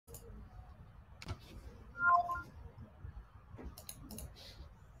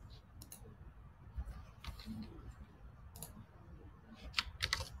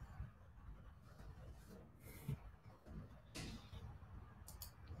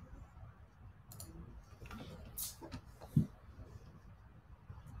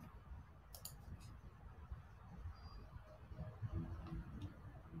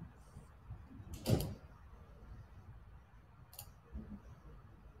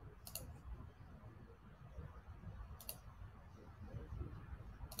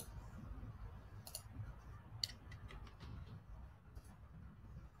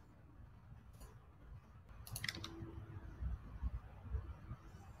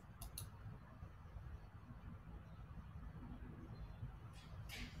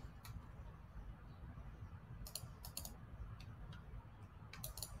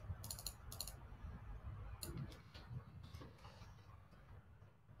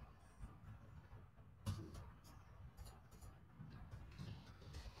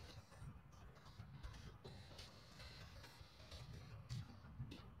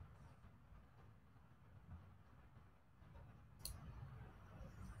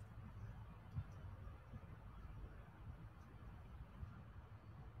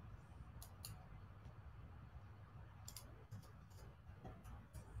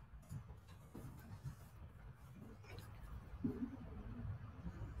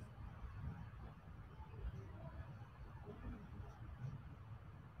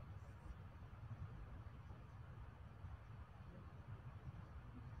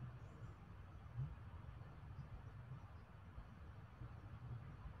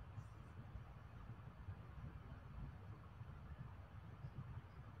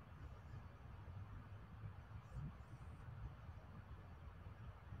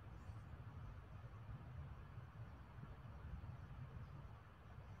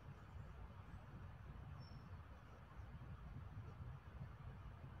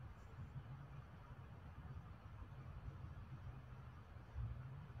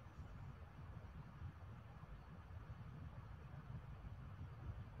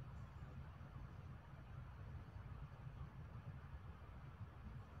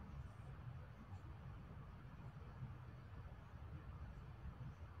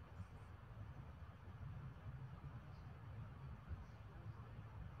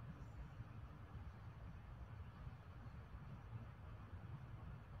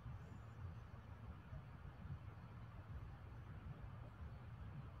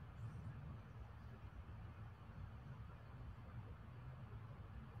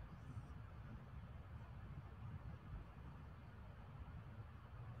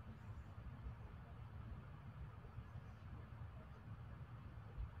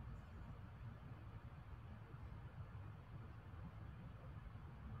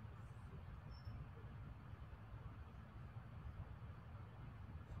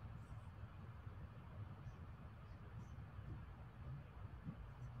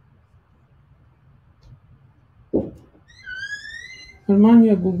Herman,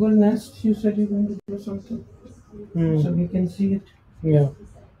 your Google Nest, you said you're going to do something. Hmm. So we can see it. Yeah.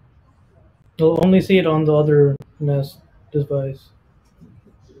 You'll only see it on the other Nest device.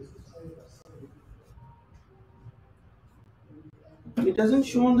 It doesn't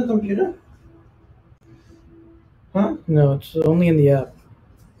show on the computer? Huh? No, it's only in the app.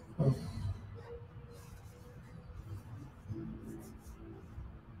 Oh.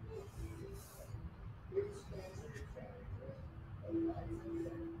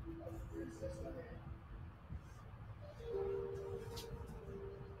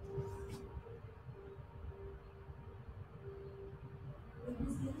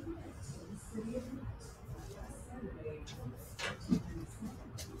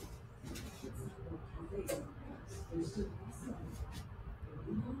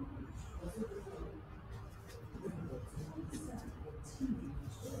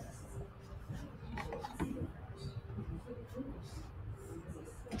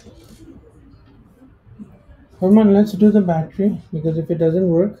 Herman, let's do the battery because if it doesn't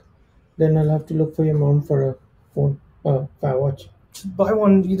work, then I'll have to look for your mom for a phone, watch. Just buy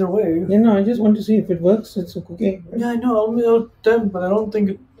one either way. Yeah, no, I just want to see if it works. It's okay. Right? Yeah, I know. I'll attempt, but I don't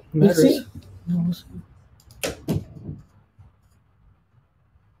think it We'll matters. see. No, we'll see.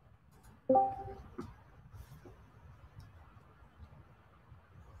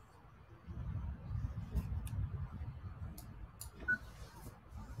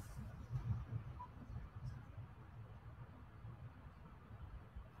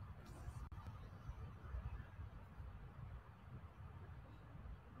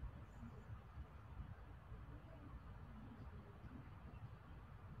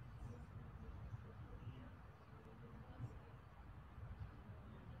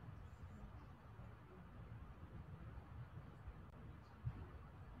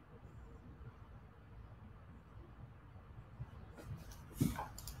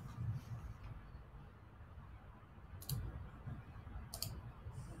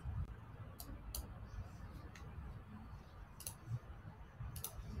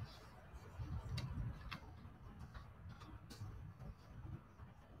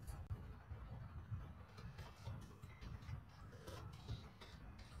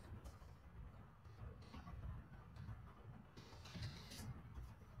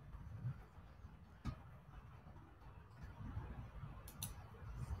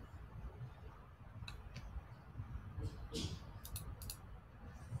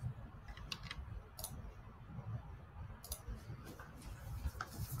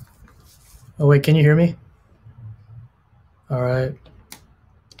 Oh wait, can you hear me? All right. You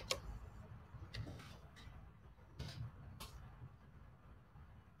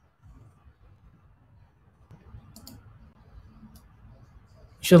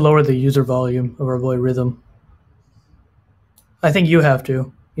should lower the user volume of our boy Rhythm. I think you have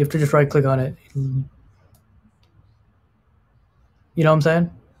to. You have to just right click on it. You know what I'm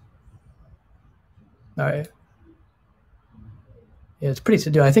saying? All right. Yeah, it's pretty to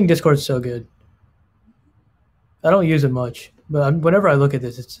do. I think Discord's so good. I don't use it much, but whenever I look at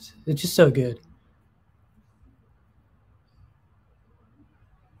this, it's just so good.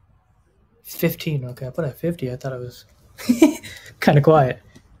 15. Okay, I put it at 50. I thought it was kind of quiet.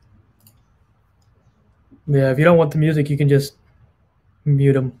 Yeah, if you don't want the music, you can just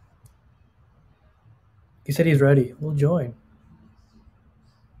mute him. He said he's ready. We'll join.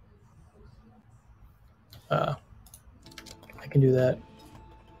 I can do that.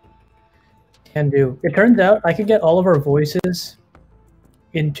 Can do. It turns out I could get all of our voices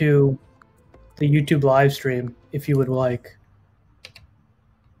into the YouTube live stream if you would like.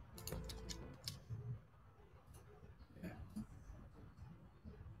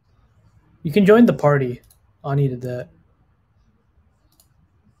 You can join the party. Ani did that.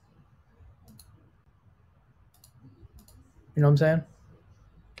 You know what I'm saying?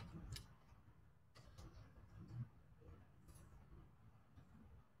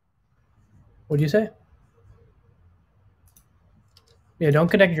 What'd you say? Yeah, don't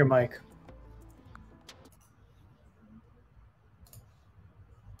connect your mic.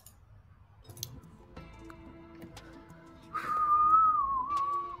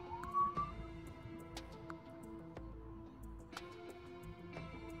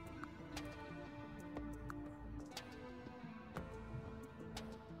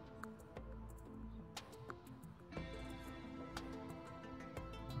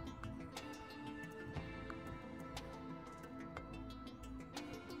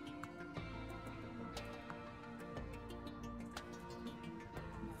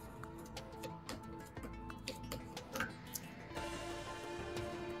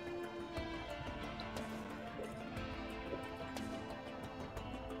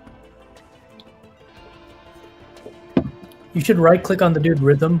 You should right click on the dude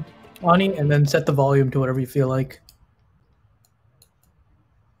rhythm, Ani, and then set the volume to whatever you feel like.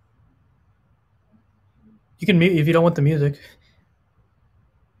 You can mute if you don't want the music.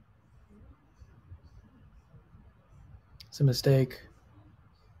 It's a mistake.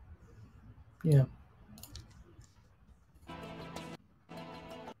 Yeah.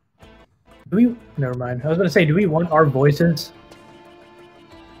 Do we? Never mind. I was gonna say, do we want our voices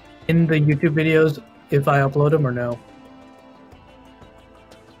in the YouTube videos if I upload them or no?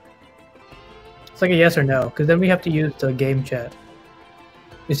 It's like a yes or no, because then we have to use the game chat.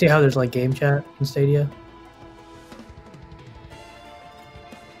 You see how there's like game chat in Stadia?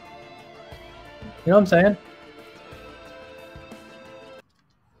 You know what I'm saying?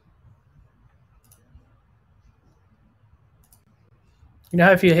 You know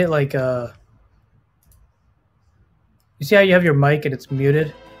how if you hit like you see how you have your mic and it's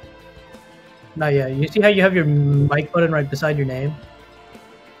muted? Not yet. You see how you have your mic button right beside your name?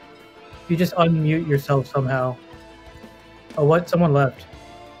 You just unmute yourself somehow. Oh, what? Someone left.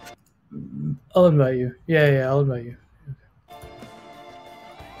 I'll invite you. Yeah, I'll invite you.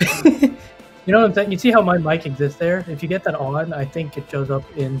 You know what I'm saying? You see how my mic exists there? If you get that on, I think it shows up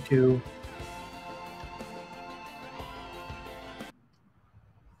into...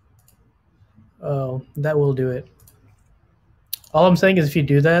 Oh, that will do it. All I'm saying is if you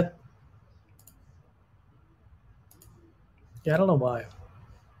do that... Yeah, I don't know why.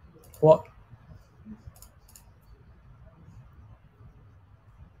 What?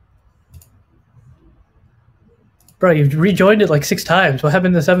 Bro, you've rejoined it like 6 times. What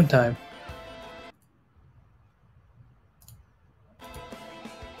happened the 7th time?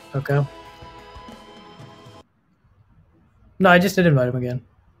 Okay. No, I just did invite him again.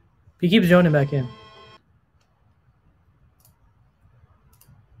 He keeps joining back in.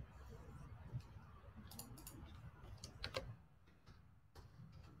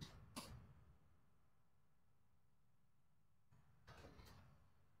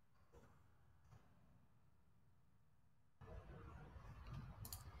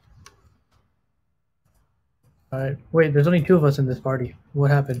 Alright. Wait, there's only 2 of us in this party. What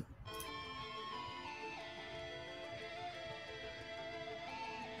happened?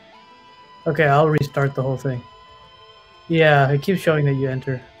 Okay, I'll restart the whole thing. Yeah, it keeps showing that you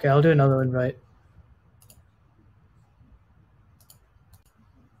enter. Okay, I'll do another invite.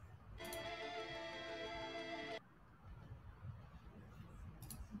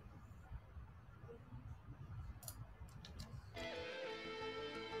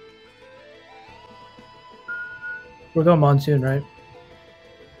 We're going monsoon, right?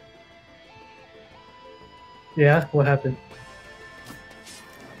 Yeah, what happened?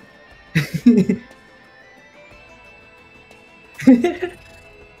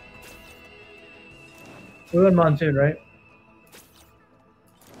 We're in monsoon, right?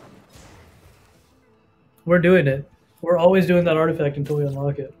 We're doing it. We're always doing that artifact until we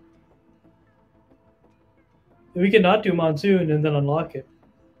unlock it. We cannot do monsoon and then unlock it.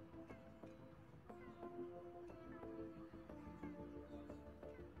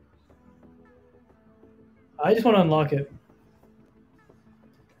 I just want to unlock it.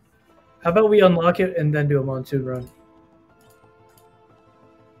 How about we unlock it and then do a monsoon run?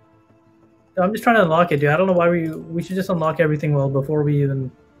 I'm just trying to unlock it, dude. I don't know why we should just unlock everything well before we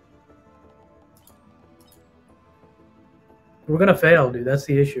even... We're gonna fail, dude. That's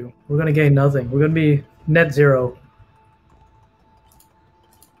the issue. We're gonna gain nothing. We're gonna be net zero.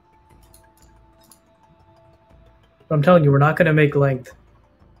 But I'm telling you, we're not gonna make length.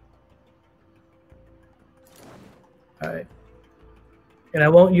 Alright. And I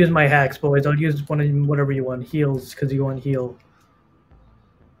won't use my hacks, boys. I'll use whatever you want. Heals, because you want heal.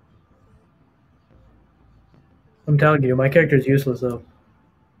 I'm telling you, my character is useless, though.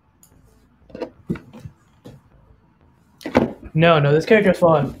 No, this character's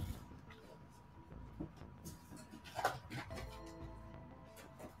fun.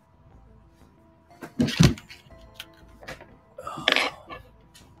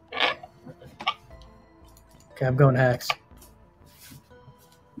 Okay, I'm going hacks.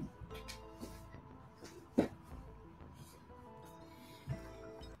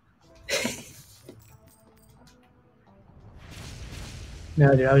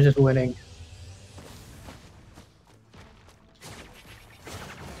 No, dude, I was just winning.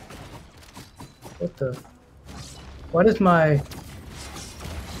 What the? Why does my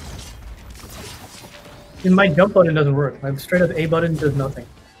jump button doesn't work? My straight up A button does nothing.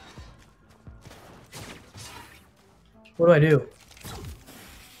 What do I do?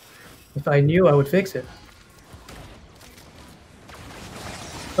 If I knew, I would fix it.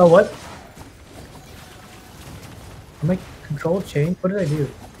 Oh, what? Am I Control change? What did I do?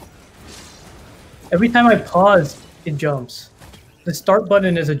 Every time I pause, it jumps. The start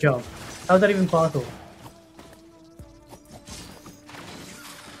button is a jump. How's that even possible?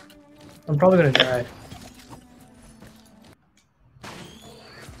 I'm probably gonna die.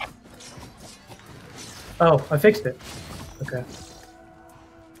 Oh, I fixed it. Okay.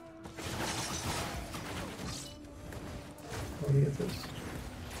 Let me get this.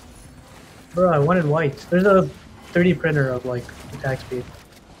 Bro, I wanted white. There's a 3D printer of like attack speed.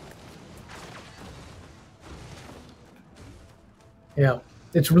 Yeah.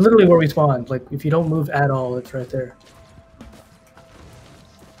 It's literally where we spawned. Like if you don't move at all, it's right there.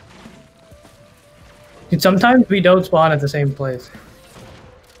 And sometimes we don't spawn at the same place.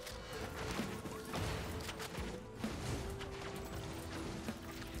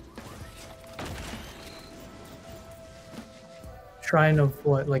 Shrine of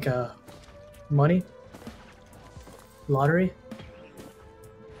what? Like a money? Lottery?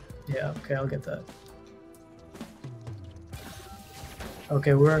 Yeah, okay, I'll get that.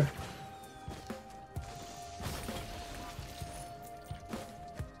 Okay, we're...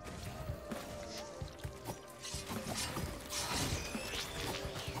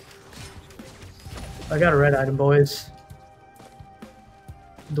 I got a red item, boys.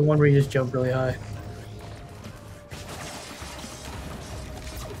 The one where you just jump really high.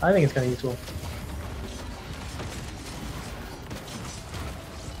 I think it's kind of useful.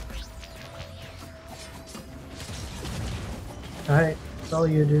 Alright, it's all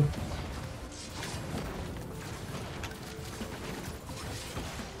you, dude.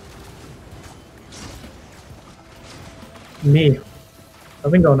 Me.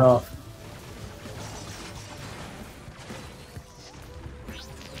 I've been going off.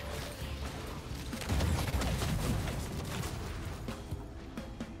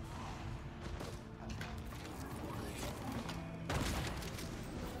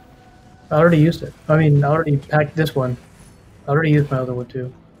 I already used it. I mean, I already packed this one. I already used my other one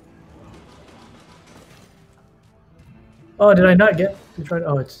too. Oh, did I not get to try?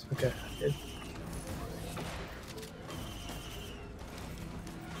 Oh, it's okay. Good.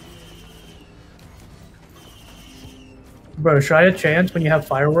 Bro, try a chance when you have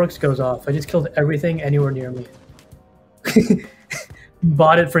fireworks goes off. I just killed everything anywhere near me.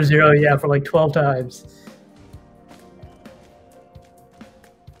 Bought it for 0, yeah, for like 12 times.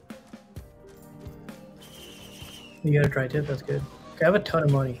 You got a tri-tip, that's good. Okay, I have a ton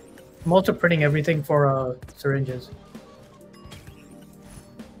of money. I'm also printing everything for syringes.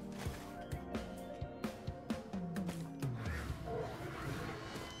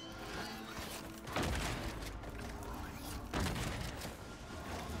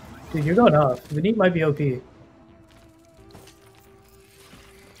 Dude, you're going off. The neat might be OP.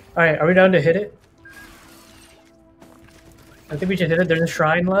 Alright, are we down to hit it? I think we should hit it. There's a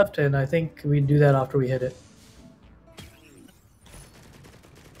shrine left, and I think we do that after we hit it.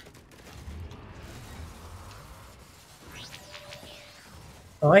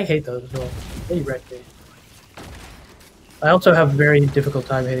 Oh, I hate those as well. They wreck me. I also have a very difficult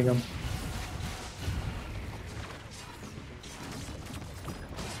time hitting them.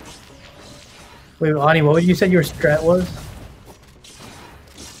 Wait, Ani, what would you say your strat was?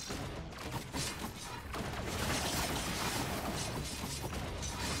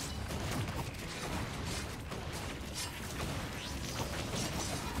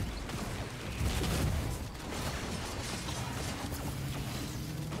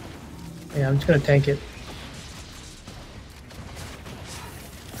 Yeah, I'm just gonna tank it.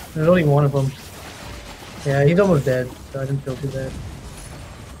 There's only one of them. Yeah, he's almost dead, so I didn't feel too bad.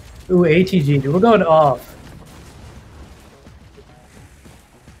 Ooh, ATG, dude, we're going off.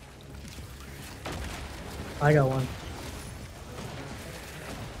 I got one.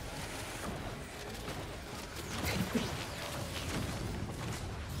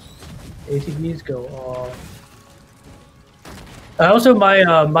 ATGs go off. Also,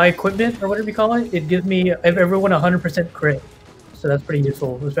 my equipment, or whatever you call it, it gives me everyone 100% crit. So that's pretty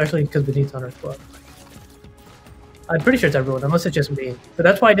useful, especially because Beneath's on our squad. I'm pretty sure it's everyone, unless it's just me. But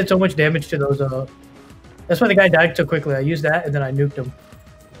that's why I did so much damage to those, that's why the guy died so quickly. I used that, and then I nuked him.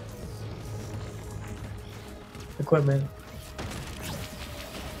 Equipment.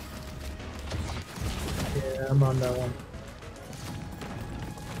 Yeah, I'm on that one.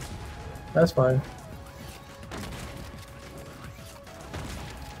 That's fine.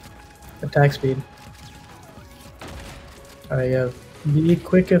 Attack speed. Alright, yeah. Be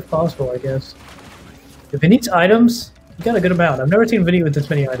quick if possible, I guess. If it needs items, you got a good amount. I've never seen Vinny with this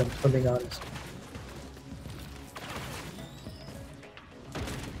many items, if I'm being honest.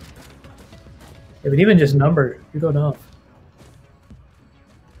 If it even just numbered, you're going off.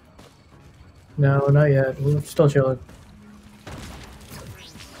 No, not yet. We're still chilling.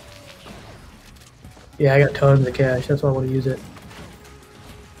 Yeah, I got tons of cash. That's why I want to use it.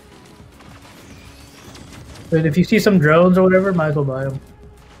 But if you see some drones or whatever, might as well buy them.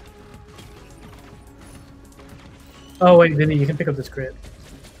 Oh wait, Vinny, you can pick up this crit.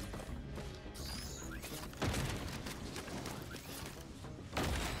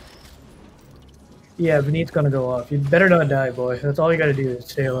 Yeah, Vinny's gonna go off. You better not die, boy. That's all you gotta do is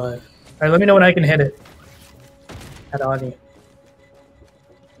stay alive. Alright, let me know when I can hit it. At Ani.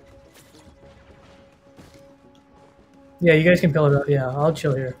 Yeah, you guys can pill it up. Yeah, I'll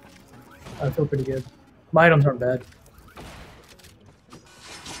chill here. I feel pretty good. My items aren't bad.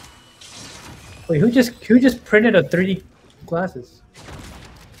 Wait, who just printed a 3D glasses?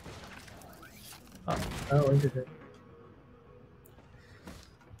 Oh, interesting.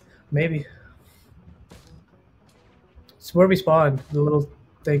 Maybe. It's where we spawned. The little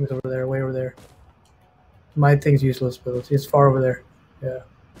things over there, way over there. My thing's useless, but it's far over there. Yeah.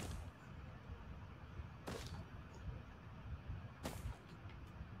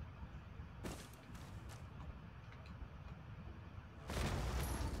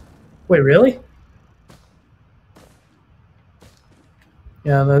 Wait, really?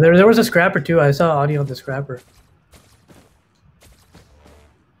 Yeah, there was a scrapper too. I saw audio on the scrapper.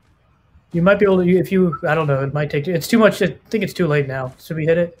 You might be able to, if you, I don't know, it might take, it's too much, I think it's too late now. Should we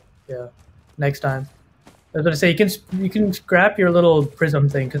hit it? Yeah, next time. I was going to say, you can scrap your little prism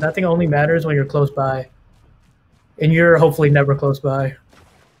thing, because that thing only matters when you're close by. And you're hopefully never close by.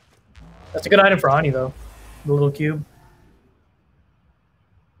 That's a good item for Ani, though. The little cube.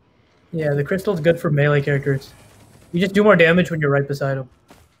 Yeah, the crystal's good for melee characters. You just do more damage when you're right beside them.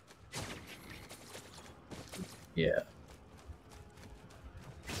 Yeah.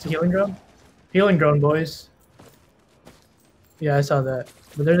 It's a healing drone? Healing drone, boys. Yeah, I saw that.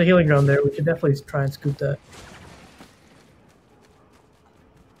 But there's a healing drone there. We should definitely try and scoop that.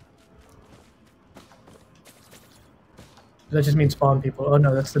 That just means spawn people. Oh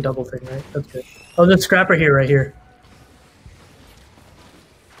no, that's the double thing, right? That's good. Oh, there's a scrapper here, right here.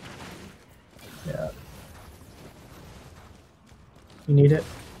 Yeah. You need it?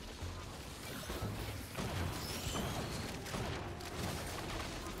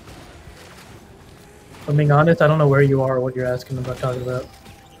 If I'm being honest, I don't know where you are or what you're asking about talking about.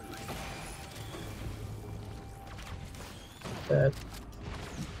 That.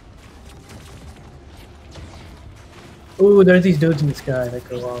 Ooh, there's these dudes in the sky that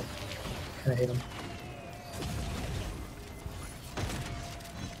go off. Kinda hate them.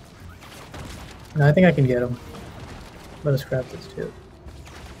 No, I think I can get them. Let us scrap this too.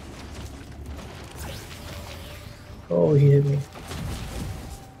 Oh, he hit me.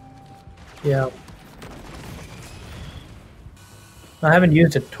 Yeah. I haven't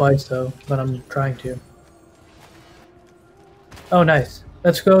used it twice though, but I'm trying to. Oh, nice.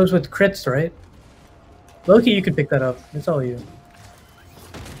 That goes with crits, right? Loki, you could pick that up. It's all you.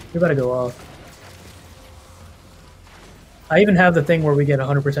 You're about to go off. I even have the thing where we get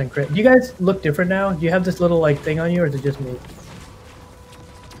 100% crit. Do you guys look different now? Do you have this little like thing on you, or is it just me?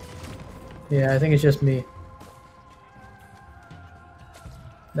 Yeah, I think it's just me.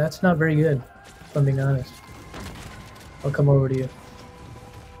 That's not very good, if I'm being honest. I'll come over to you.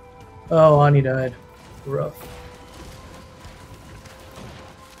 Oh, Ani died. Rough.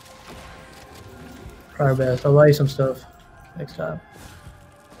 Try our best. I'll buy you some stuff next time.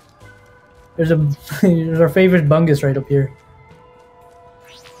 There's there's our favorite bungus right up here.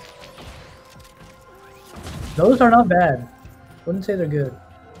 Those are not bad. Wouldn't say they're good.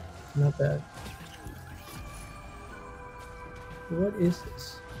 Not bad. What is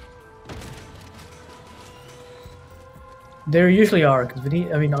this? There usually are, because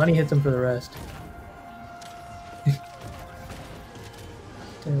Ani hits them for the rest.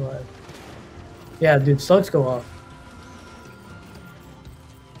 Stay alive. Yeah, dude, slugs go off.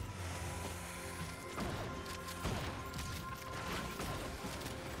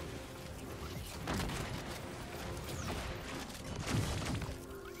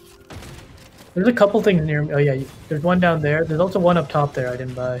 There's a couple things near me. Oh yeah, there's one down there. There's also one up top there I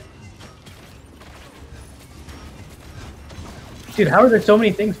didn't buy. Dude, how are there so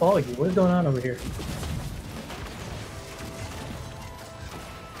many things following you? What is going on over here?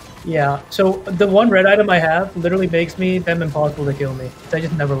 Yeah, so the one red item I have literally makes them impossible to kill me. I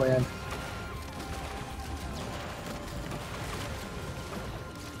just never land.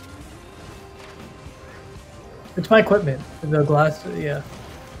 It's my equipment. The glass, yeah.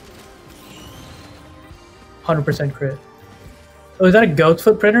 100% crit. Oh, is that a goat's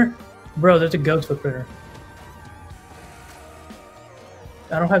foot printer? Bro, there's a goat's foot printer.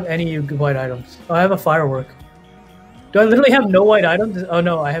 I don't have any white items. Oh, I have a firework. Do I literally have no white items? Oh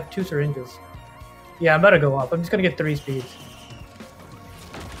no, I have 2 syringes. Yeah, I'm about to go up. I'm just gonna get 3 speeds.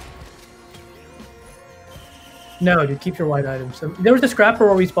 No, dude, keep your white items. There was a scrapper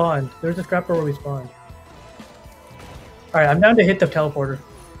where we spawned. Alright, I'm down to hit the teleporter.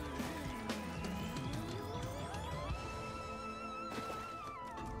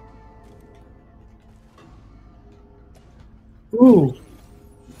 Ooh.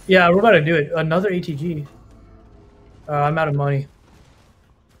 Yeah, we're about to do it. Another ATG. I'm out of money.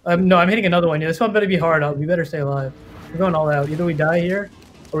 No, I'm hitting another one. Yeah, this one better be hard. We better stay alive. We're going all out. Either we die here,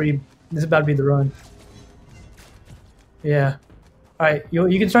 or this is about to be the run. Yeah. Alright,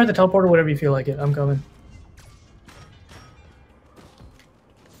 you can start the teleporter whatever you feel like it. I'm coming.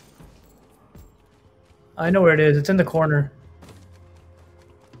 I know where it is. It's in the corner.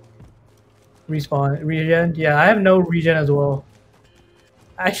 Respawn. Regen? Yeah, I have no regen as well.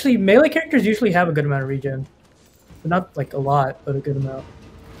 Actually, melee characters usually have a good amount of regen. Not like a lot, but a good amount.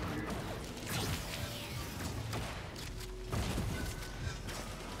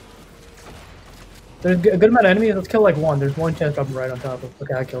 There's a good amount of enemies. Let's kill like one. There's one chest dropping right on top of.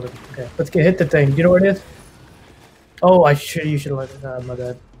 Okay, I killed it. Okay, let's hit the thing. Do you know where it is? Oh, you should have let it. My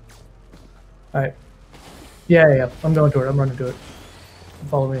bad. All right. Yeah. I'm going to it. I'm running to it.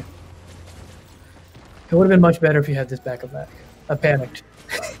 Follow me. It would have been much better if you had this back. I panicked.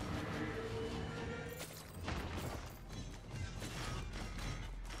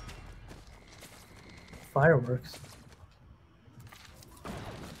 Fireworks.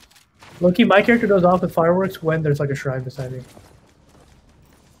 Loki, my character goes off with fireworks when there's like a shrine beside me.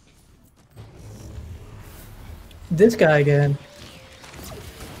 This guy again.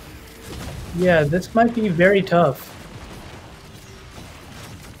 Yeah, this might be very tough.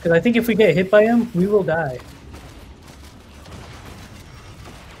 Because I think if we get hit by him, we will die.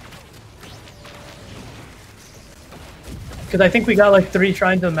 Because I think we got like 3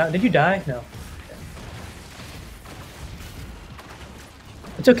 shrines on the mountain. Did you die? No.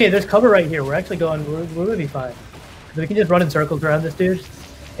 It's okay, there's cover right here. We're actually going, we're gonna be fine. We can just run in circles around this dude.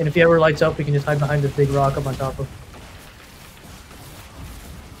 And if he ever lights up, we can just hide behind this big rock up on top of.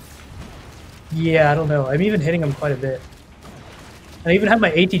 Yeah, I don't know. I'm even hitting him quite a bit. I even have my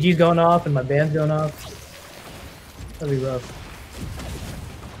ATGs going off and my bands going off. That'll be rough.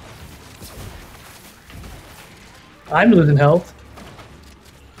 I'm losing health.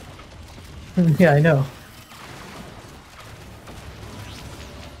 Yeah, I know.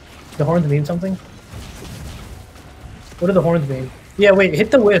 The horns mean something? What do the horns mean? Yeah, wait,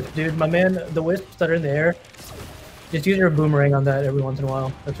 hit the wisp, dude. My man, the wisps that are in the air. Just use your boomerang on that every once in a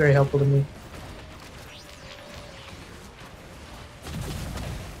while. That's very helpful to me.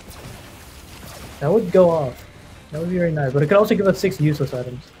 That would go off. That would be very nice, but it could also give us 6 useless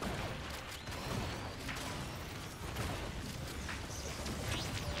items.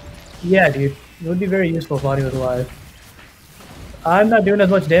 Yeah, dude. It would be very useful if Bonnie was alive. I'm not doing as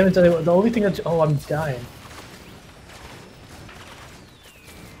much damage. The only thing that's... Oh, I'm dying.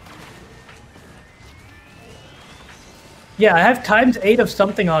 Yeah, I have ×8 of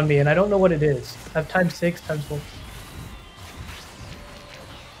something on me, and I don't know what it is. I have ×6, ×4.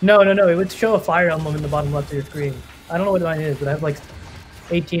 No. It would show a fire emblem in the bottom left of your screen. I don't know what mine is, but I have like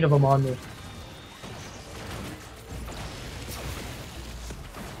 18 of them on me.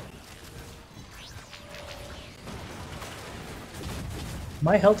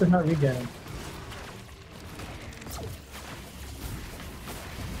 My health is not regenerating.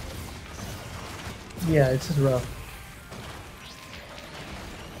 Yeah, it's just rough.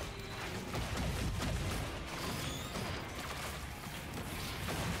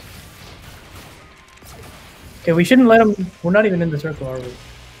 Okay, we shouldn't let him... We're not even in the circle, are we?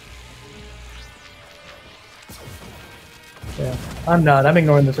 Yeah, I'm not. I'm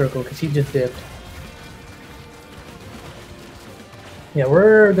ignoring the circle because he just dipped. Yeah,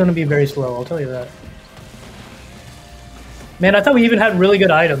 we're gonna be very slow, I'll tell you that. Man, I thought we even had really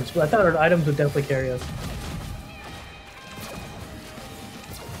good items. I thought our items would definitely carry us.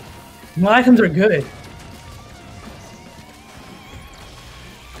 My items are good.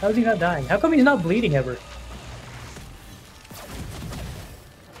 How is he not dying? How come he's not bleeding ever?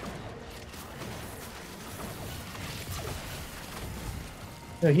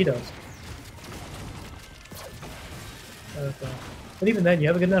 No, he does. Okay. But even then, you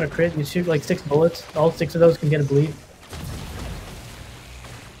have a good amount of crit. You shoot like 6 bullets. All 6 of those can get a bleed.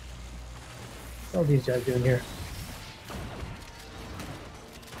 What are these guys doing here?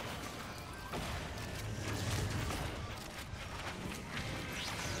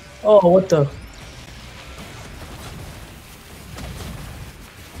 Oh, what the?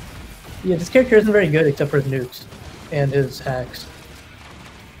 Yeah, this character isn't very good except for his nukes and his hacks.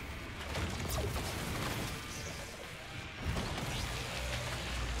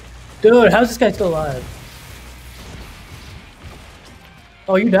 Dude, how's this guy still alive?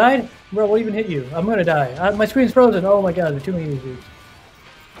 Oh, you died? Bro, what even hit you? I'm gonna die. My screen's frozen. Oh my god, there are too many of these dudes.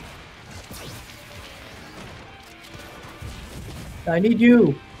 I need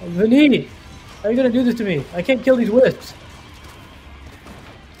you. I need. How are you gonna do this to me? I can't kill these wisps.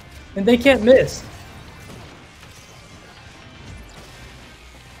 And they can't miss.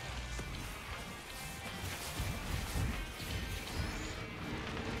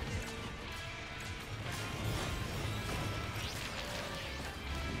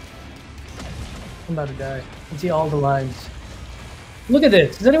 I'm about to die. I can see all the lines. Look at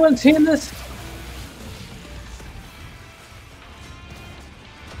this. Is anyone seeing this?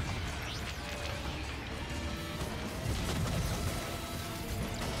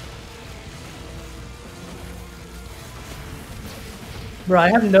 Bro, I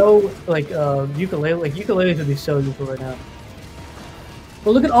have no like ukulele. Like ukuleles would be so useful right now.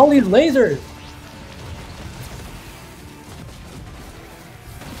 But look at all these lasers.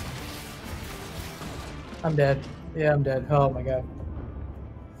 I'm dead. Yeah, I'm dead. Oh my god.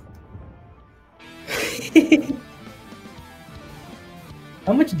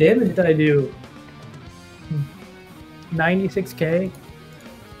 How much damage did I do? 96k.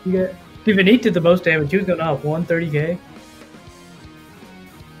 You get. Divinite did the most damage. He was going off 130k.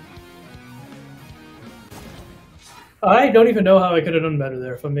 I don't even know how I could have done better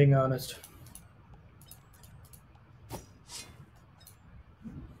there, if I'm being honest.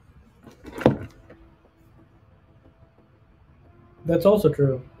 That's also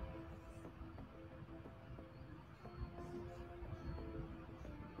true.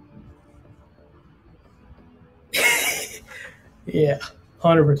 Yeah,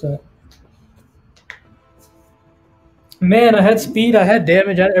 100%. Man, I had speed, I had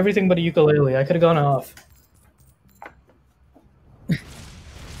damage, I had everything but a ukulele. I could have gone off.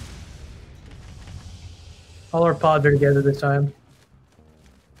 All our pods are together this time.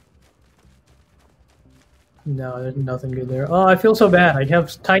 No, there's nothing good there. Oh, I feel so bad. I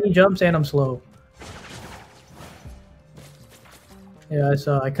have tiny jumps and I'm slow. Yeah, I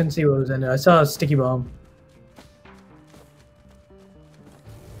saw. I couldn't see what was in it. I saw a sticky bomb.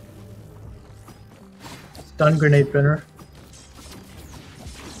 Stun grenade printer.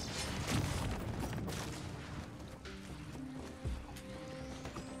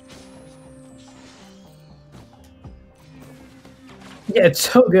 Yeah, it's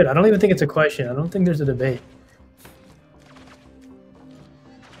so good. I don't even think it's a question. I don't think there's a debate.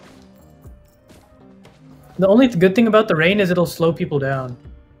 The only good thing about the rain is it'll slow people down.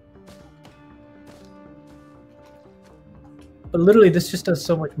 But literally, this just does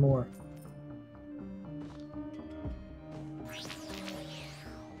so much more.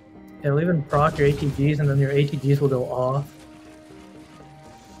 It'll even proc your ATGs, and then your ATGs will go off.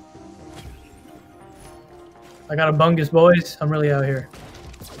 I got a bungus, boys. I'm really out here.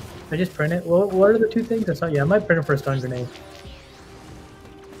 Did I just print it? Well, what are the two things? I saw. Yeah, I might print it for a stun grenade.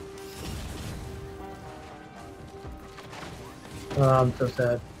 Oh, I'm so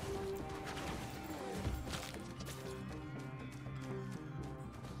sad.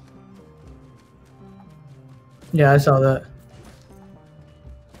 Yeah, I saw that.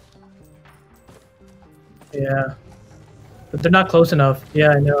 Yeah. But they're not close enough. Yeah,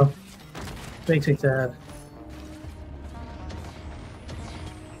 I know. Makes me sad.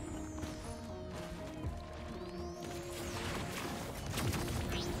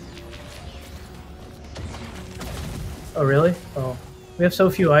 Oh, really? Oh. We have so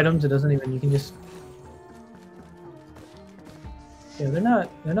few items, it doesn't even, you can just... Yeah, they're not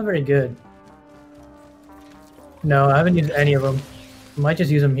very good. No, I haven't used any of them. I might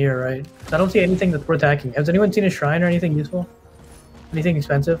just use them here, right? I don't see anything that's worth hacking. Has anyone seen a shrine or anything useful? Anything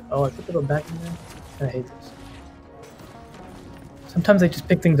expensive? Oh, I put the back in there. I hate this. Sometimes I just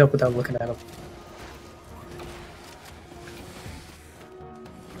pick things up without looking at them.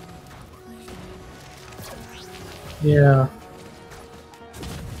 Yeah.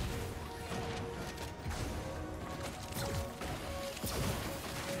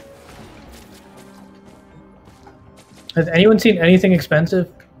 Has anyone seen anything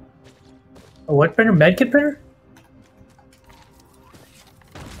expensive? A what printer? Medkit printer?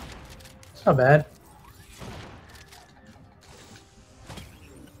 It's not bad.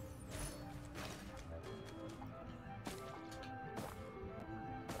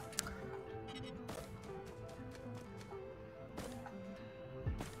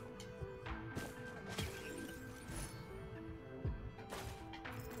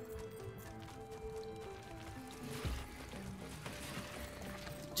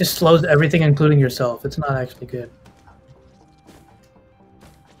 just slows everything, including yourself. It's not actually good.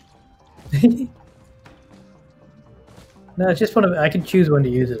 No, it's just one of. I can choose when to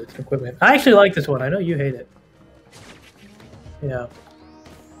use it. It's equipment. I actually like this one. I know you hate it. Yeah.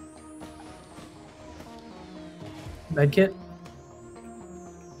 Medkit.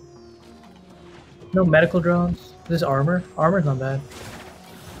 No medical drones. Is this armor? Armor's not bad.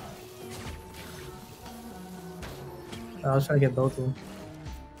 I was trying to get both of them.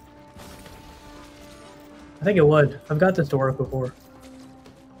 I think it would. I've got this to work before.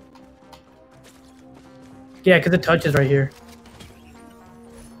 Yeah, because it touches right here.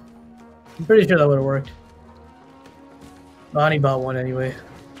 I'm pretty sure that would have worked. Bonnie bought one anyway.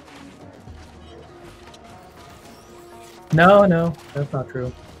 No, no, that's not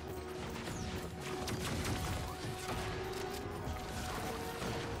true.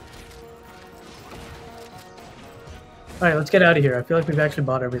 Alright, let's get out of here. I feel like we've actually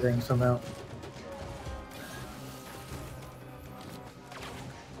bought everything somehow.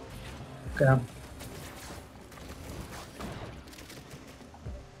 Okay.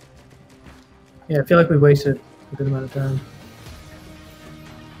 Yeah, I feel like we wasted a good amount of time.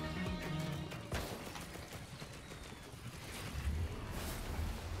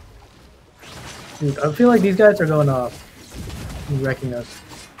 Dude, I feel like these guys are going off and wrecking us.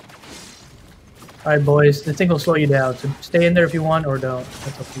 Alright, boys, this thing will slow you down, so stay in there if you want or don't.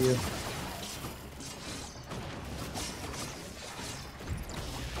 That's up to you.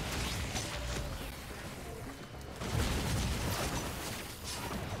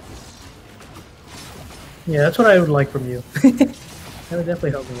 Yeah, that's what I would like from you. That would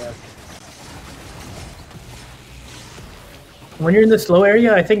definitely help me out. When you're in the slow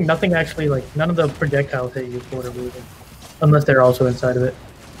area, I think nothing actually, like, none of the projectiles hit you for whatever reason. Unless they're also inside of it.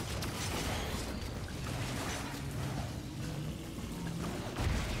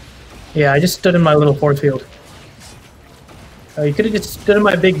 Yeah, I just stood in my little force field. You could have just stood in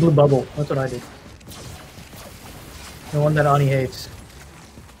my big blue bubble. That's what I did. The one that Ani hates.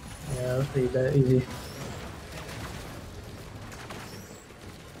 Yeah, that's pretty easy.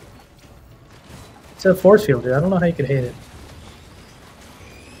 It's a force field, dude. I don't know how you could hate it.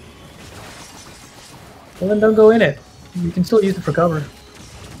 Well, then don't go in it. You can still use it for cover.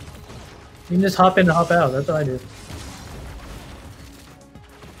 You can just hop in and hop out. That's what I do.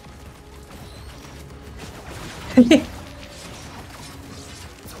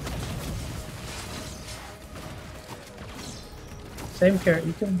 Same character.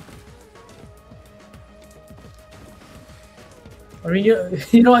 You can. I mean,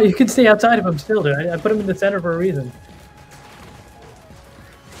 you know what? You can stay outside of him still, dude. I put him in the center for a reason.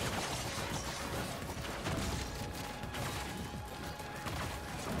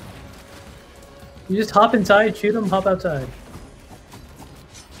 You just hop inside, shoot him, hop outside.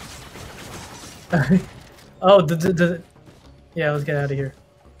 Oh, yeah, let's get out of here.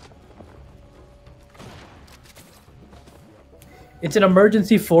 It's an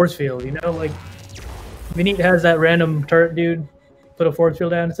emergency force field, you know, like Vinit has that random turret dude put a force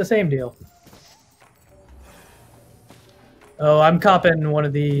field down. It's the same deal. Oh, I'm copping one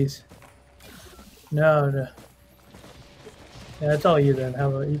of these. No, no. Yeah, it's all you then. How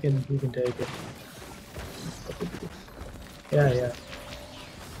about you can take it. Yeah, yeah.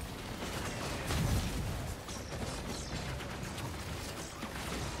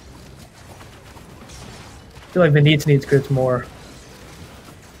 I feel like the needs crits more.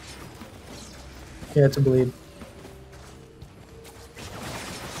 Yeah, it's a bleed.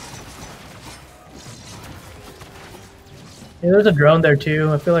 Yeah, there's a drone there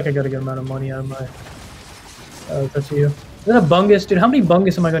too. I feel like I got a good amount of money out of my. Oh, that's you. Is that a bungus, dude? How many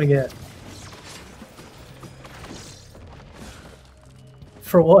bungus am I gonna get?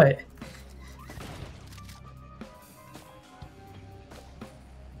 For what?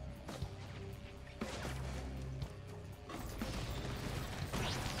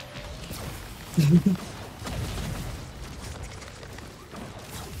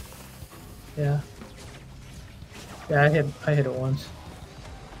 Yeah. Yeah, I hit it once.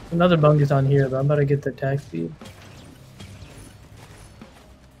 Another bungus on here, but I'm about to get the attack speed.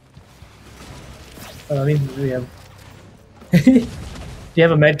 Oh, I mean, we have. Do you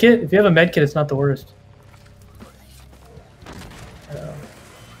have a med kit? If you have a med kit, it's not the worst.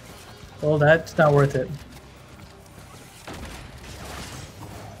 Well, that's not worth it.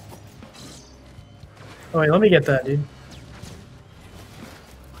 Oh wait, let me get that, dude.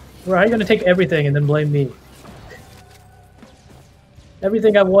 Where are you gonna take everything and then blame me?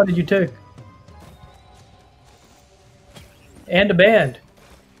 Everything I wanted, you took. And a band.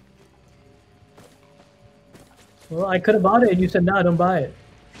 Well, I could have bought it and you said, no, don't buy it.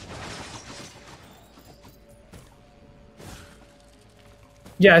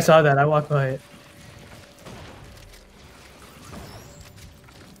 Yeah, I saw that. I walked by it.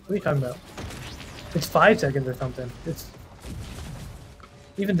 What are you talking about? It's 5 seconds or something. It's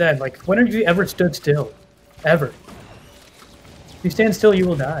even then. Like, when have you ever stood still? Ever? If you stand still, you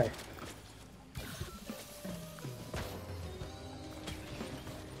will die.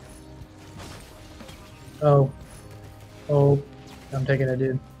 Oh, oh, I'm taking it,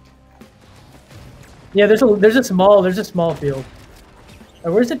 dude. Yeah, there's a small field.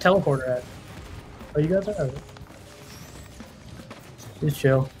 Where's the teleporter at? Oh, you guys are. Just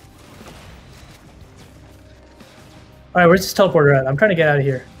chill. All right, where's this teleporter at? I'm trying to get out of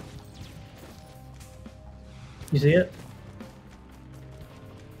here. You see it?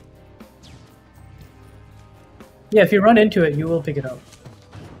 Yeah, if you run into it, you will pick it up.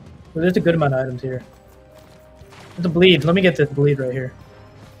 Well, there's a good amount of items here. There's a bleed. Let me get this bleed right here.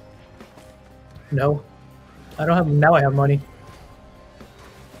 No. I don't have... Now I have money.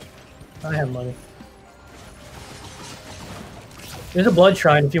 I have money. There's a blood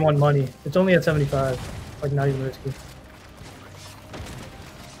shrine if you want money. It's only at 75. Like, not even risky.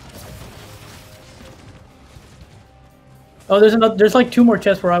 Oh, there's like 2 more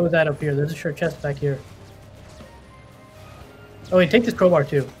chests where I was at up here. There's a sure chest back here. Oh, wait, take this crowbar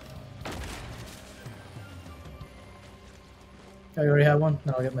too. Oh, you already have one?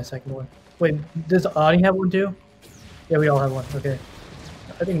 No, I'll get my second one. Wait, does Audie have one too? Yeah, we all have one. Okay.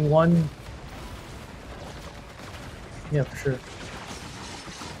 I think one... Yeah, for sure.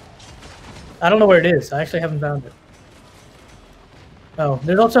 I don't know where it is. I actually haven't found it. Oh,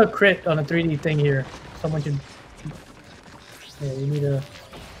 there's also a crit on a 3D thing here. Someone should... Yeah, you need a...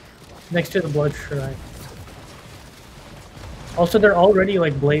 Next to the blood shrine. Also, they're already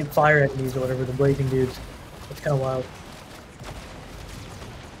like blade fire enemies or whatever, the blazing dudes. It's kind of wild.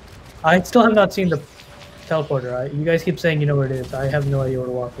 I still have not seen the teleporter. You guys keep saying you know where it is. I have no idea where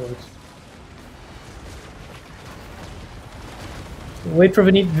to walk towards. Wait for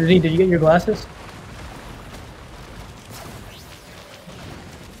Vinny. Vinny, did you get your glasses?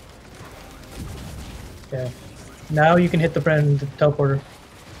 Okay. Now you can hit the teleporter.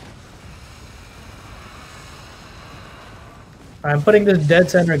 I'm putting this dead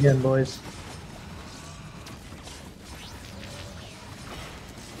center again, boys.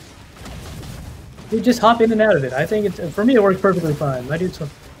 You just hop in and out of it. I think for me it works perfectly fine. My dude's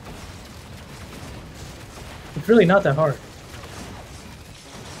it's really not that hard.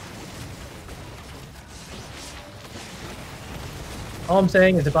 All I'm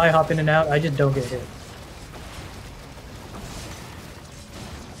saying is if I hop in and out, I just don't get hit.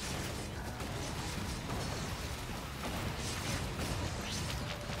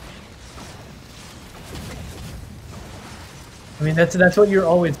 I mean, that's what you're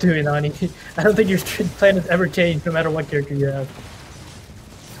always doing, Ani. I don't think your plan has ever changed, no matter what character you have.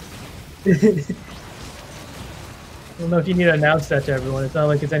 I don't know if you need to announce that to everyone. It's not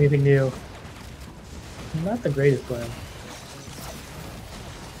like it's anything new. Not the greatest plan.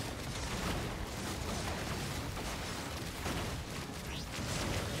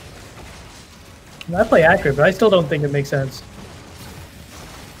 I play accurate, but I still don't think it makes sense.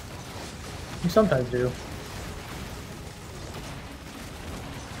 You sometimes do.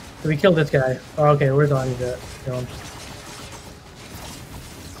 So we killed this guy. Oh, okay, where's Ani at? Kill him.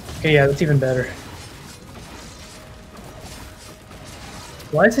 Okay, yeah, that's even better.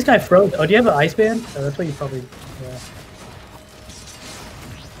 Why is this guy frozen? Oh, do you have an ice band? Oh, that's what you probably... Yeah.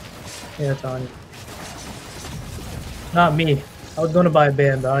 Yeah, it's Ani. Not me. I was going to buy a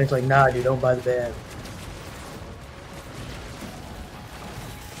band, but Ani's like, nah, dude, don't buy the band.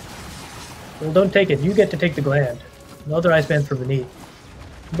 Well, don't take it. You get to take the gland. The other ice band for Beneath.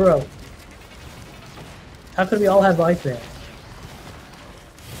 Bro. How could we all have ice bands?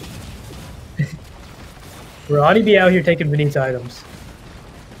 Bro, Ani be out here taking Beneath's items.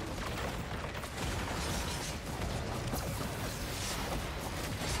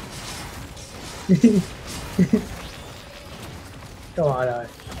 Come on, Ani.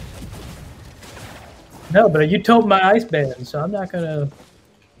 No, but you told my ice band, so I'm not gonna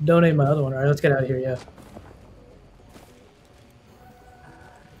donate my other one. Alright, let's get out of here, yeah.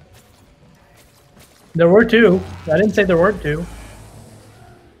 There were 2. I didn't say there weren't 2.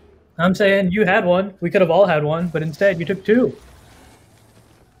 I'm saying you had one. We could have all had one, but instead you took 2.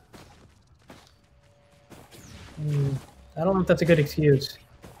 I don't know if that's a good excuse,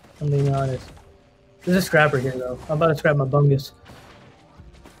 if I'm being honest. There's a scrapper here, though. I'm about to scrap my bungus.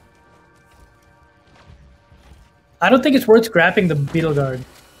 I don't think it's worth scrapping the beetle guard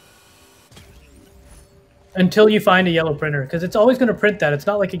until you find a yellow printer, because it's always going to print that. It's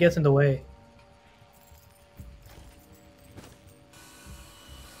not like it gets in the way.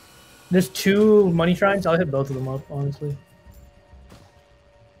 There's 2 money shrines. I'll hit both of them up, honestly.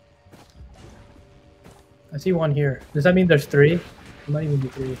 I see one here. Does that mean there's 3? It might even be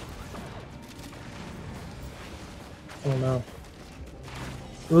 3. Oh no.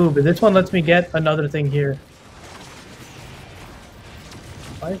 Ooh, but this one lets me get another thing here.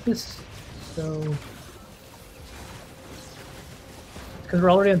 Why is this so... Because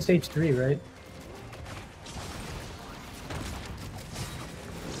we're already on stage 3, right?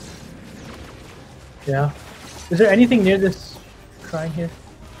 Yeah. Is there anything near this shrine here?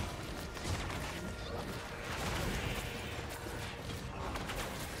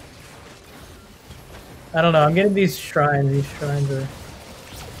 I don't know. I'm getting these shrines. These shrines are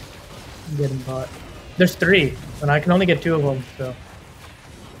getting bought. There's 3, and I can only get 2 of them, so...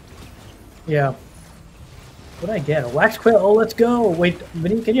 Yeah. What did I get? A wax quill? Oh, let's go! Wait,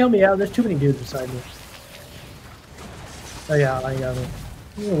 Vinny, can you help me out? There's too many dudes beside me. Oh yeah, I got me.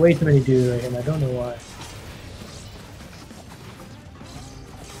 There are way too many dudes right here, and I don't know why.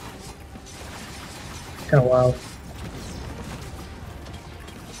 It's kind of wild.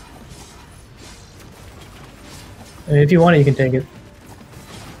 I mean, if you want it, you can take it.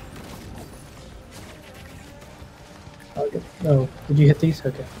 Oh, did you hit these?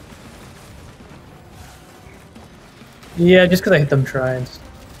 Okay. Yeah, just because I hit them shrines.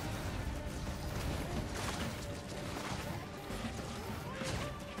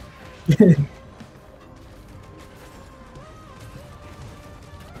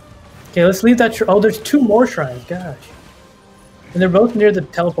 Okay, let's leave that. Oh, there's 2 more shrines. Gosh. And they're both near the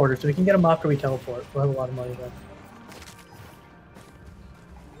teleporter, so we can get them after we teleport. We'll have a lot of money then.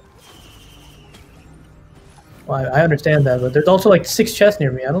 Well, I understand that, but there's also like 6 chests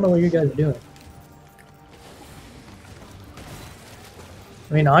near me. I don't know what you guys are doing.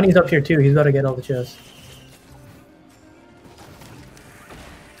 I mean, Ani's up here too. He's got to get all the chests.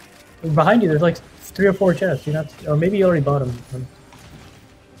 Behind you, there's like 3 or 4 chests. You're not, or maybe you already bought them.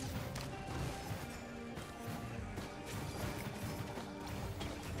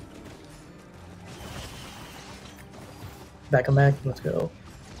 Back and back. Let's go.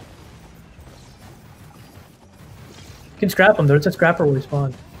 You can scrap them. There's a scrapper where we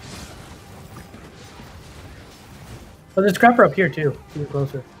spawned. Oh, there's a scrapper up here too. Get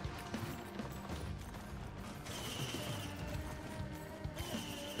closer.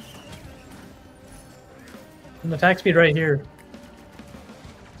 And attack speed right here.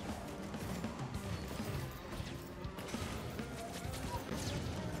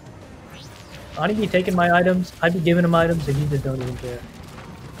 Ani be taking my items. I'd be giving him items, and he just don't even care.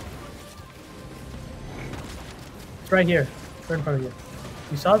 It's right here. It's right in front of you.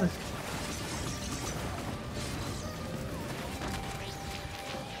 You saw this?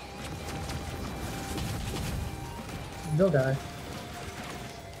 They'll die.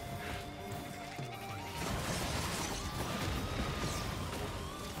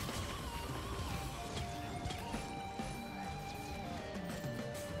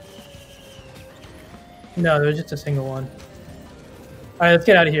 No, there's just a single one. Alright, let's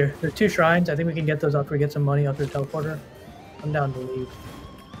get out of here. There's 2 shrines. I think we can get those after we get some money after the teleporter. I'm down to leave.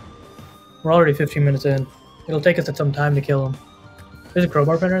 We're already 15 minutes in. It'll take us some time to kill him. There's a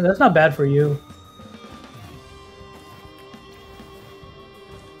crowbar printer. That's not bad for you.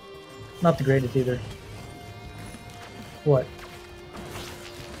 Not the greatest either. What?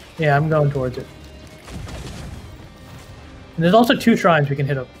 Yeah, I'm going towards it. And there's also 2 shrines we can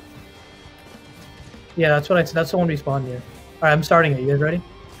hit up. Yeah, that's what I said. That's the one we spawned near. Alright, I'm starting it. You guys ready?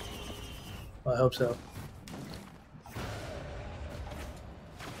 Well, I hope so.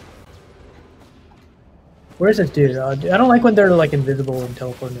 Where's this dude? I don't like when they're like invisible and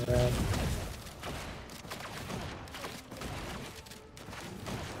teleporting around.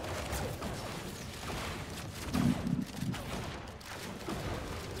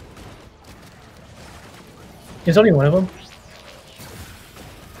 There's only one of them?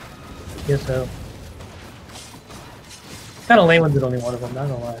 Guess so. Kind of lame when there's only one of them, not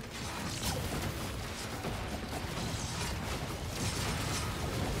gonna lie.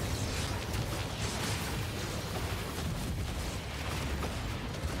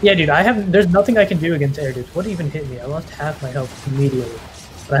 Yeah, dude, there's nothing I can do against air dudes. What even hit me? I lost half my health immediately.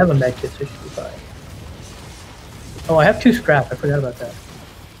 But I have a med kit, so it should be fine. Oh, I have 2 scrap. I forgot about that.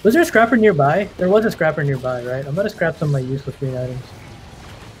 Was there a scrapper nearby? There was a scrapper nearby, right? I'm gonna scrap some of my useless green items.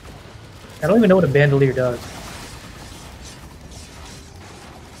 I don't even know what a bandolier does.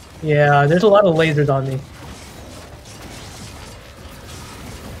 Yeah, there's a lot of lasers on me.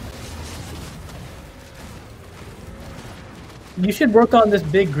 You should work on this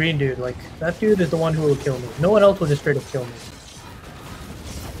big green dude. Like, that dude is the one who will kill me. No one else will just straight up kill me.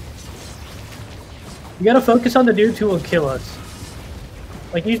 You gotta focus on the dudes who will kill us.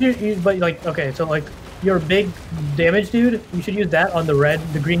 Like you should use, but like okay, so like your big damage dude, you should use that on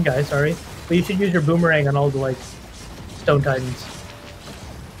the green guy. Sorry, but you should use your boomerang on all the like stone titans.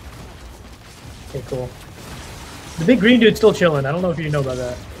 Okay, cool. The big green dude's still chilling. I don't know if you know about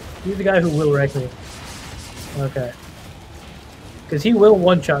that. He's the guy who will wreck me. Okay. Because he will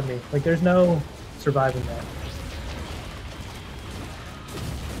one-shot me. Like, there's no surviving that.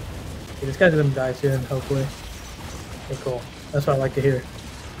 Okay, this guy's gonna die soon, hopefully. Okay, cool. That's what I like to hear.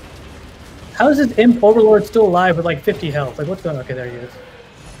 How is this imp overlord still alive with like 50 health? Like, what's going on? Okay, there he is.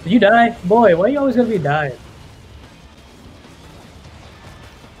 Did you die? Boy, why are you always gonna be dying?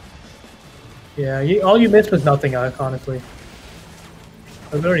 Yeah, all you missed was nothing, honestly.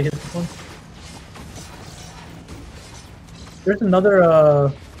 I've already hit this one. There's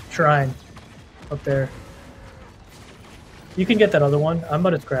another shrine up there. You can get that other one. I'm about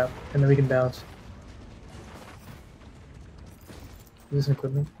to scrap, and then we can bounce. Is this an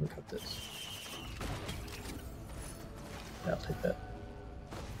equipment? Look at this. Yeah, I'll take that.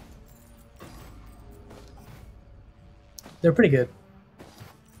 They're pretty good.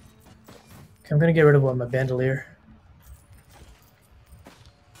 Okay, I'm gonna get rid of my bandolier.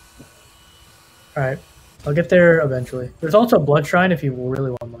 Alright, I'll get there eventually. There's also a blood shrine if you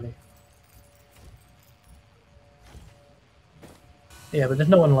really want money. Yeah, but there's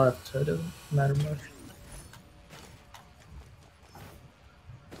no one left, so it doesn't matter much.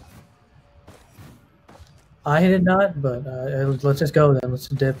 I did not, but let's just go then. Let's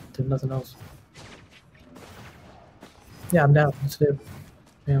dip. There's nothing else. Yeah, I'm down. Let's dip.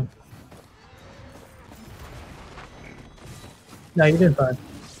 Yeah. No, you did fine.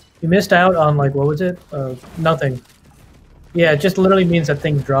 You missed out on, like, what was it? Nothing. Yeah, it just literally means that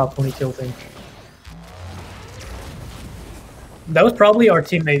things drop when you kill things. That was probably our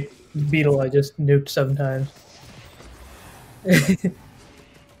teammate Beetle I just nuked 7 times.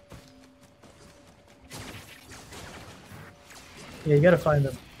 Yeah, you gotta find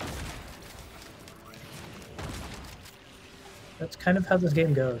them. That's kind of how this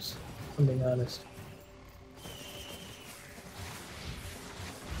game goes, if I'm being honest.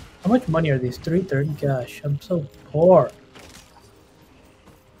 How much money are these? 330? Gosh, I'm so poor.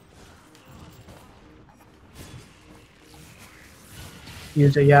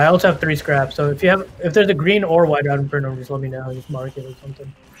 Use it. Yeah, I also have 3 scraps. So if there's a green or white item printer, just let me know. Just mark it or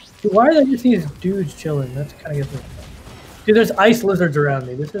something. Dude, why are there just these dudes chilling? That's kind of gets me. Dude, there's ice lizards around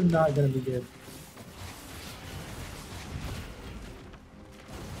me. This is not gonna be good.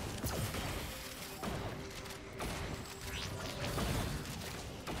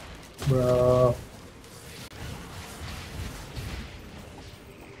 Bro.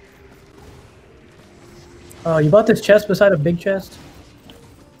 Oh, you bought this chest beside a big chest?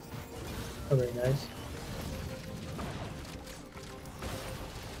 Oh, very nice.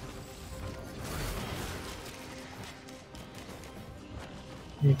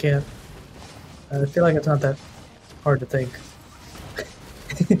 You can't. I feel like it's not that hard to think.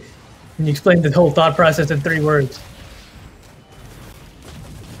 And you explained the whole thought process in 3 words.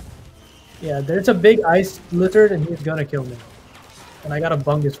 Yeah, there's a big ice lizard and he's gonna kill me. And I got a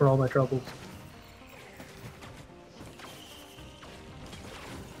bungus for all my troubles.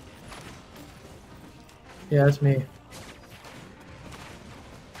 Yeah, that's me.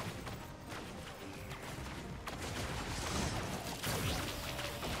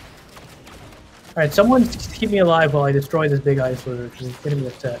 Alright, someone keep me alive while I destroy this big ice lizard. He's gonna be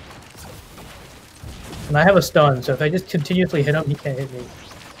upset. And I have a stun, so if I just continuously hit him, he can't hit me.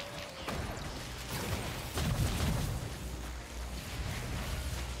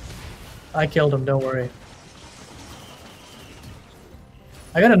 I killed him, don't worry.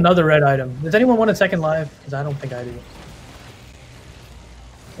 I got another red item. Does anyone want a second life? Because I don't think I do.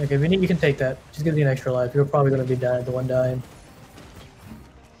 Okay, Vinny, you can take that. Just gives you an extra life. You're probably going to be the one dying.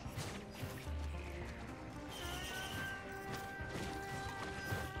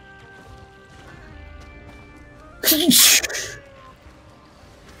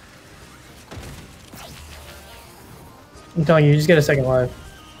 I'm telling you, you just get a second life.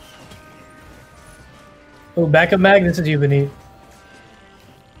 Oh, backup mag, this is you, Vinny.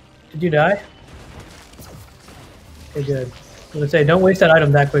 Did you die? Okay, good. I'm gonna say, don't waste that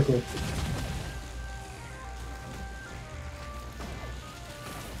item that quickly.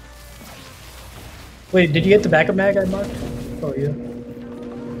 Wait, did you get the backup mag I marked? Oh, yeah.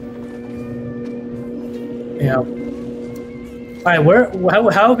 Yeah. Alright,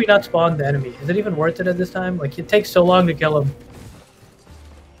 how have we not spawned the enemy? Is it even worth it at this time? Like, it takes so long to kill him.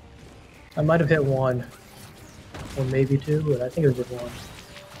 I might have hit 1. Or maybe 2, but I think it was just 1.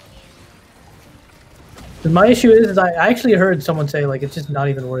 My issue is I actually heard someone say like it's just not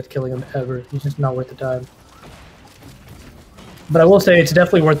even worth killing him ever. He's just not worth the time. But I will say it's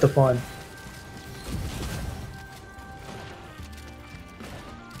definitely worth the fun.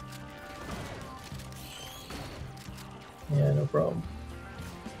 Yeah, no problem.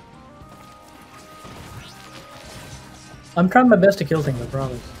 I'm trying my best to kill things, I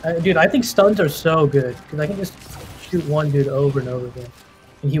promise. Dude, I think stuns are so good because I can just shoot one dude over and over again,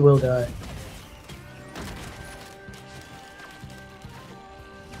 and he will die.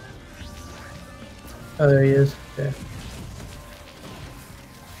 Oh, there he is. Okay.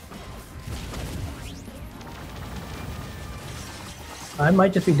 I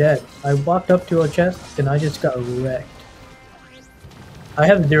might just be dead. I walked up to a chest and I just got wrecked. I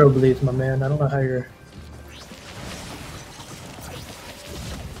have 0 bleeds, my man. I don't know how you're...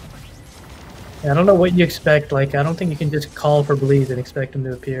 Yeah, I don't know what you expect. Like, I don't think you can just call for bleeds and expect them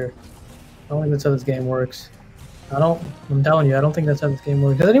to appear. I don't think that's how this game works. I'm telling you, I don't think that's how this game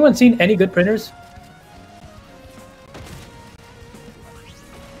works. Has anyone seen any good printers?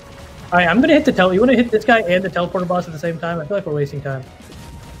 Alright, I'm gonna hit the you wanna hit this guy and the teleporter boss at the same time? I feel like we're wasting time.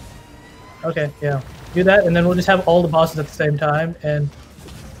 Okay, yeah. Do that, and then we'll just have all the bosses at the same time, and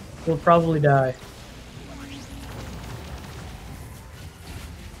we'll probably die.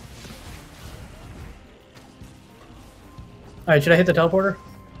 Alright, should I hit the teleporter?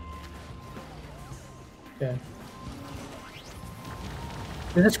 Okay.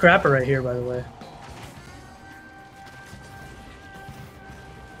 There's a scrapper right here, by the way.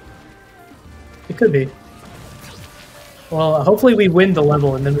 It could be. Well, hopefully we win the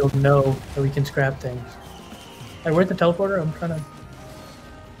level and then we'll know that we can scrap things. Alright, where's the teleporter? I'm trying to...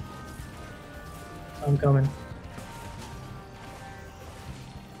 I'm coming.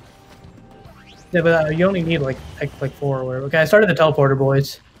 Yeah, but you only need like 4 or whatever. Okay, I started the teleporter,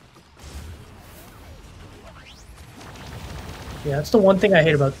 boys. Yeah, that's the one thing I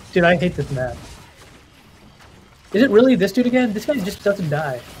hate about... Dude, I hate this map. Is it really this dude again? This guy just doesn't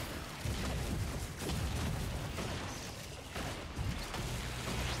die.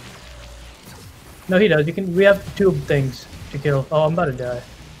 No, he does. We have 2 things to kill. Oh, I'm about to die.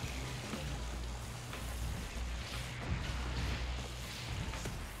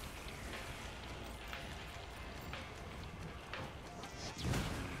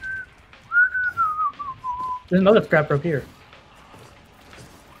 There's another scrapper up here.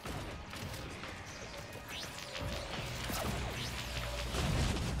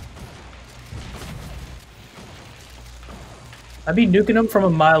 I'd be nuking them from a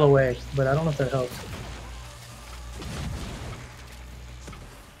mile away, but I don't know if that helps.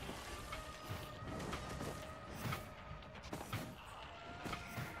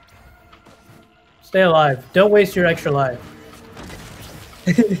 Stay alive. Don't waste your extra life.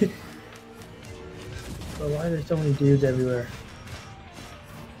 But why are there so many dudes everywhere?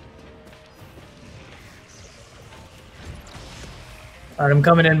 Alright, I'm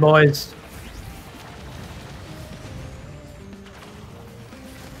coming in, boys.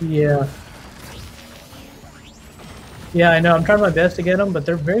 Yeah. Yeah, I know. I'm trying my best to get them, but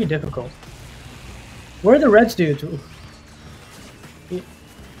they're very difficult. Where are the Reds dudes?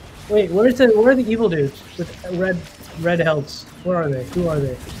 Wait, where are the evil dudes with red healths? Where are they? Who are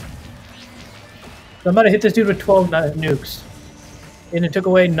they? So I'm about to hit this dude with 12 nukes, and it took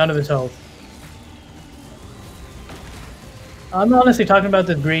away none of his health. I'm honestly talking about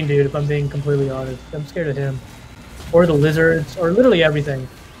the green dude, if I'm being completely honest. I'm scared of him, or the lizards, or literally everything.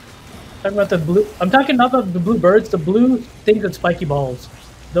 I'm talking about the blue. I'm talking not about the blue birds, the blue things with spiky balls.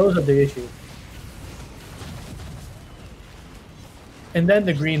 Those are the issue. And then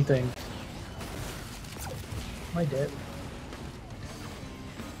the green thing. Am I dead?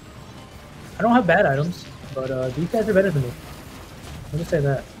 I don't have bad items, but these guys are better than me. Let me say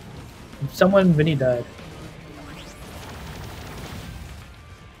that. Someone, Vinny died.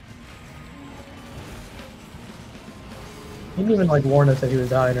 He didn't even like warn us that he was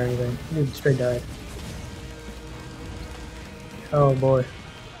dying or anything. He just straight died. Oh boy.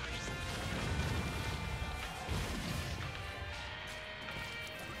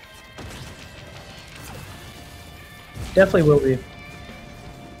 Definitely will be.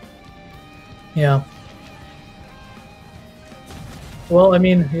 Yeah. Well, I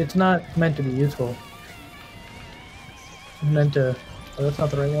mean, it's not meant to be useful. It's meant to... Oh, that's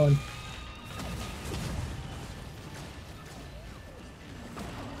not the right one.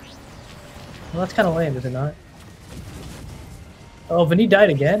 Well, that's kind of lame, is it not? Oh, Vinny died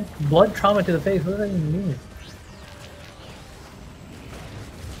again? Blood trauma to the face, what does that even mean?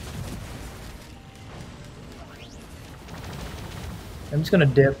 I'm just gonna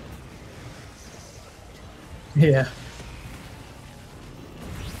dip. Yeah.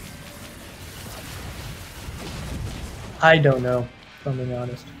 I don't know, if I'm being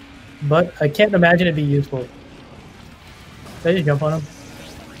honest. But I can't imagine it'd be useful. Did I just jump on him?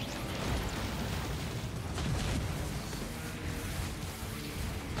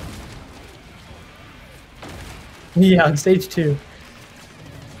 Yeah, on stage 2.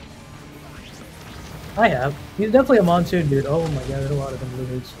 I have. He's definitely a monsoon dude. Oh my god, there's a lot of them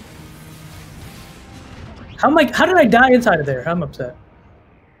lizards. How did I die inside of there? I'm upset.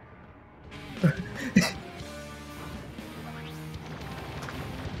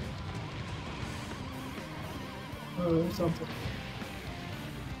 Oh, something.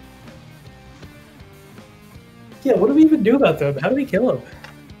 Yeah, what do we even do about them? How do we kill them?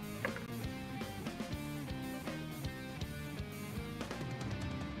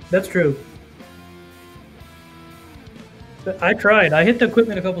 That's true. I tried. I hit the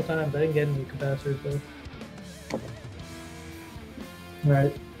equipment a couple times. I didn't get any capacitors though.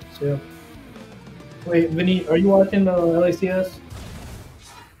 Alright, so. Wait, Vinny, are you watching LACS?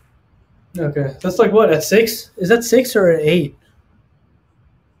 Okay, that's like what, at 6? Is that 6 or at 8?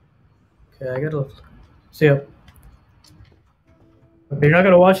 Okay, I gotta see ya. Okay, you're not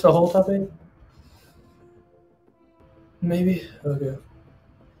gonna watch the whole top 8? Maybe? Okay.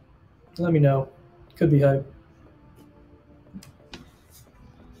 Let me know. Could be hype.